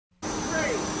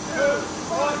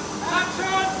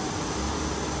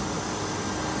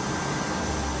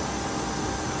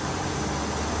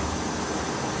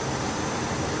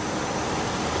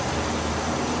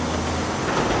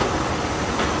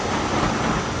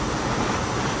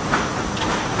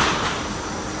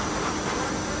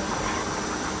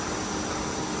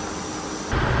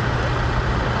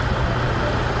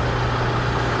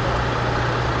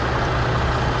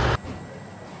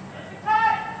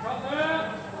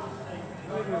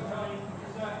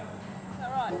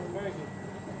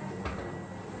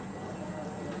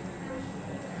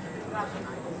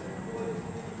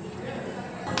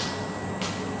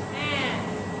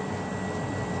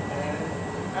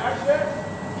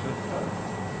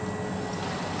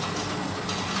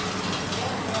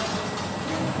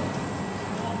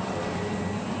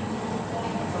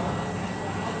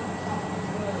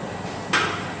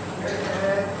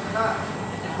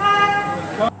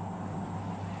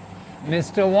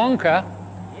Mr. Wonka?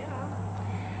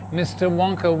 Mr.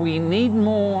 Wonka, we need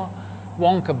more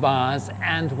Wonka bars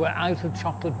and we're out of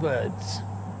chocolate birds.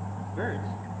 Birds?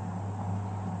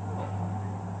 Oh.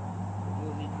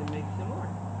 We'll need to make some more.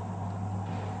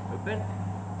 Open.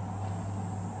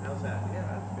 How's that?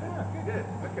 Yeah, that's good. Good.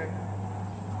 Okay.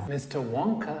 Mr.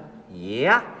 Wonka?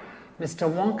 Yeah? Mr.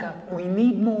 Wonka, we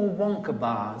need more Wonka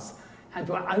bars and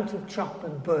we're out of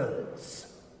chocolate birds.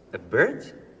 The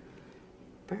birds?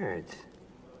 Birds?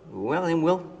 Well, then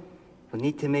we'll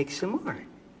need to make some more.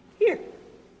 Here.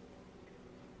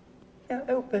 Yeah,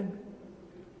 open.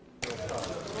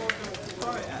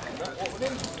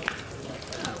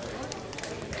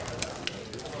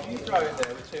 You throw it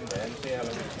there with Tim there and see how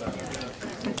long it's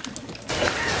done.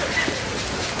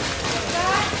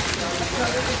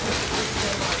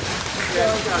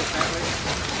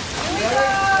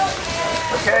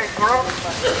 Okay, girl.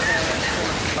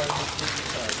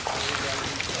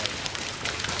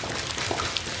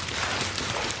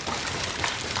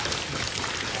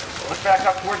 Look back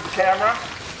up towards the camera.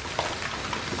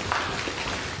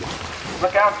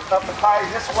 Look out up the pie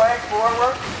this way,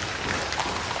 forward.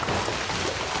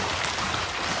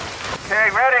 Okay,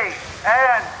 ready,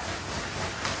 and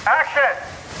action!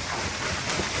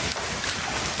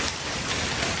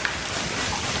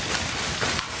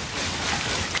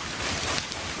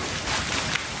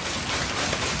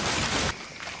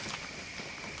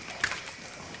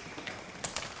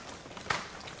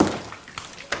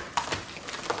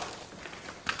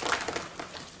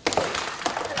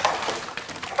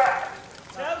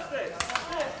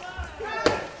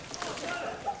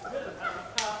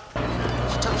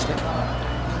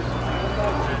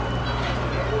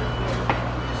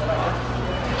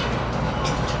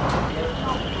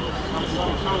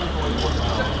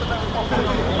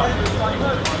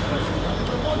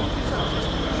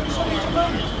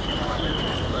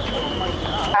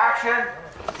 Action!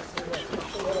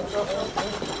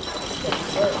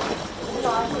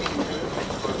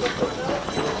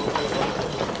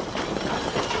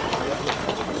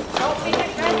 Don't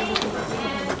get ready and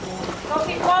don't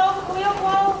get whoa, wheel,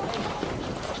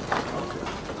 whoa.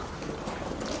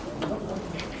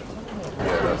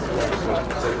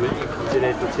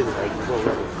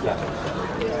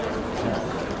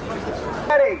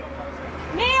 Ready!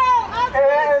 Neil,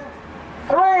 And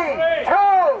 3, 2,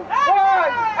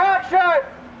 1, action!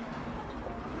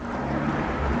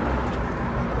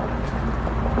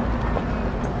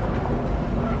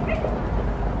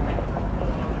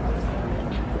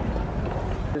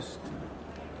 Just,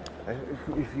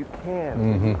 if you can,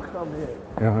 when you come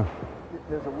in,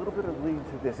 there's a little bit of lean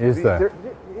to this. Is there?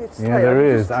 It's Yeah, there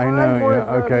is. I know.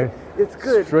 Yeah, okay. It's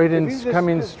good. Straight in, come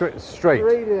in straight. Straight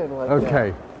in like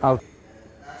Okay. that.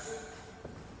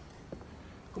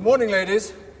 Good morning,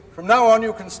 ladies. From now on,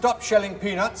 you can stop shelling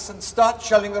peanuts and start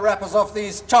shelling the wrappers off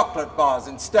these chocolate bars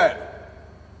instead.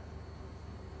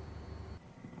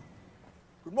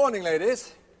 Good morning,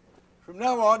 ladies. From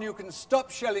now on, you can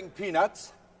stop shelling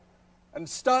peanuts and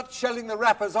start shelling the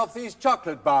wrappers off these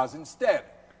chocolate bars instead.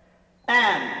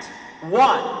 And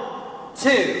 1,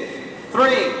 2,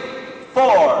 3,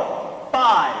 4,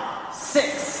 5,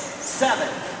 6, 7,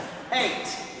 8.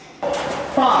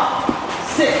 5,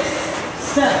 6,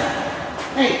 7,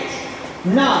 8,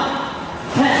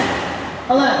 9, 10,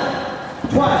 11,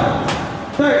 12,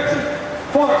 13,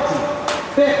 14,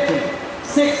 15,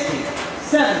 16,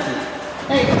 17,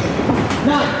 18,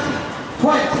 19,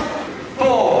 20.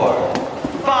 4,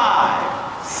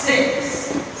 5, 6,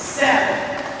 7,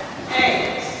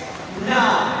 8,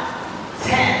 9,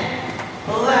 10,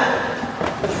 11,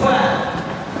 12,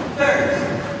 13,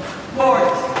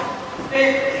 14, 15,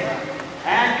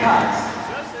 and cut.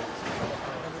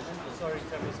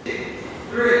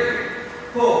 3,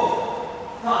 4,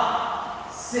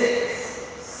 5, 6,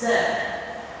 7,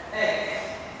 8,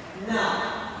 9,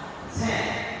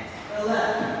 10,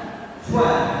 11,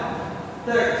 12,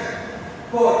 13,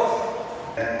 14.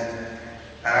 And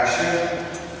action.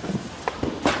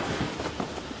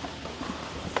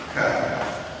 Cut.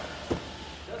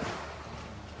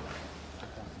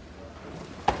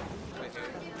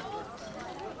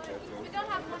 We don't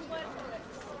have one word for it.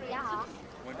 Yeah.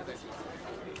 When did they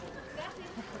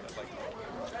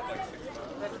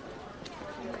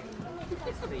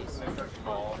please.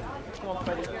 Come on,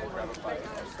 Freddie.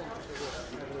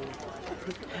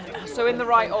 So in the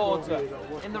right order.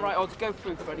 In the right order. Go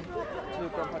through, Freddie. To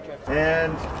Grandpa Joe.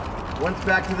 And once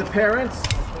back to the parents.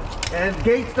 And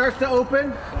gate starts to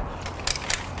open.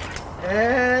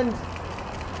 And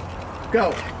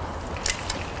go.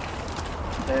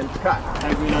 And cut.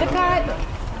 Cut.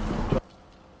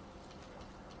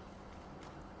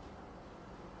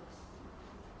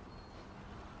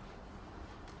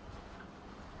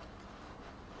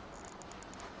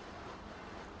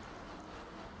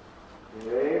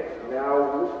 Okay, now.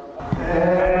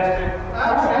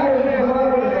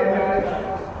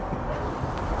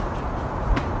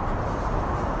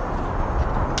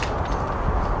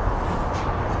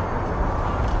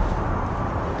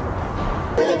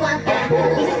 Willy Wonka,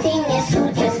 he's a genius who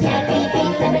just can't be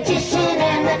beat. The magician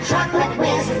and the chocolate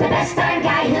whiz, the best darn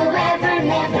guy who ever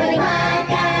lived. Willy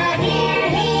Wonka, here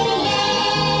he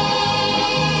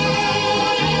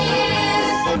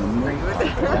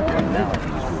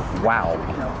is. Wow.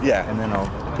 Yeah. And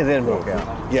then walk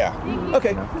out. Yeah.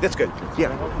 Okay, that's good.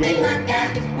 Yeah. Willy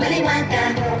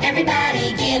Wonka,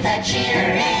 everybody give a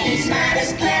cheer. He's smart,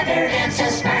 as clever, and so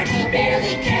smart he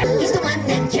barely cares. He's the one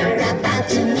that you're about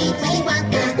to meet. Willy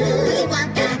Wonka,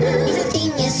 he's a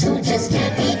genius who just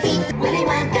can't be beat. Willy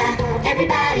Wonka,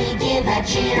 everybody give a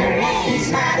cheer. He's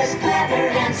smart, as clever,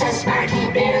 and so smart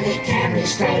he barely can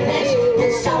restrain it.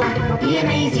 His soul, the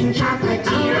amazing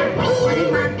chocolatier.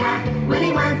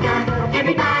 Willy Wonka,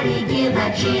 everybody give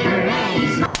a cheer.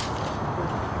 He's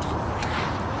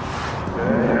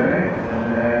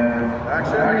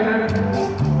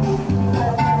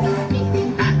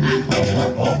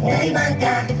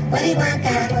Willy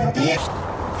Wonka, yeah.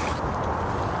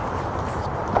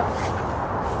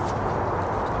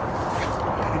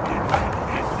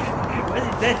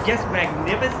 Wasn't that just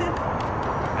magnificent?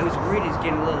 I was worried it was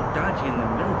getting a little dodgy in the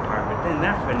middle part, but then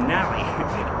that finale,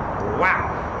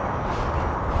 wow.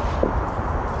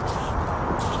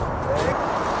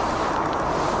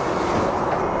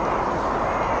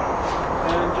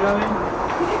 And Johnny?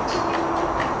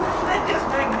 Wasn't that just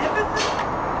magnificent?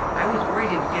 I was worried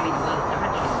it was getting a little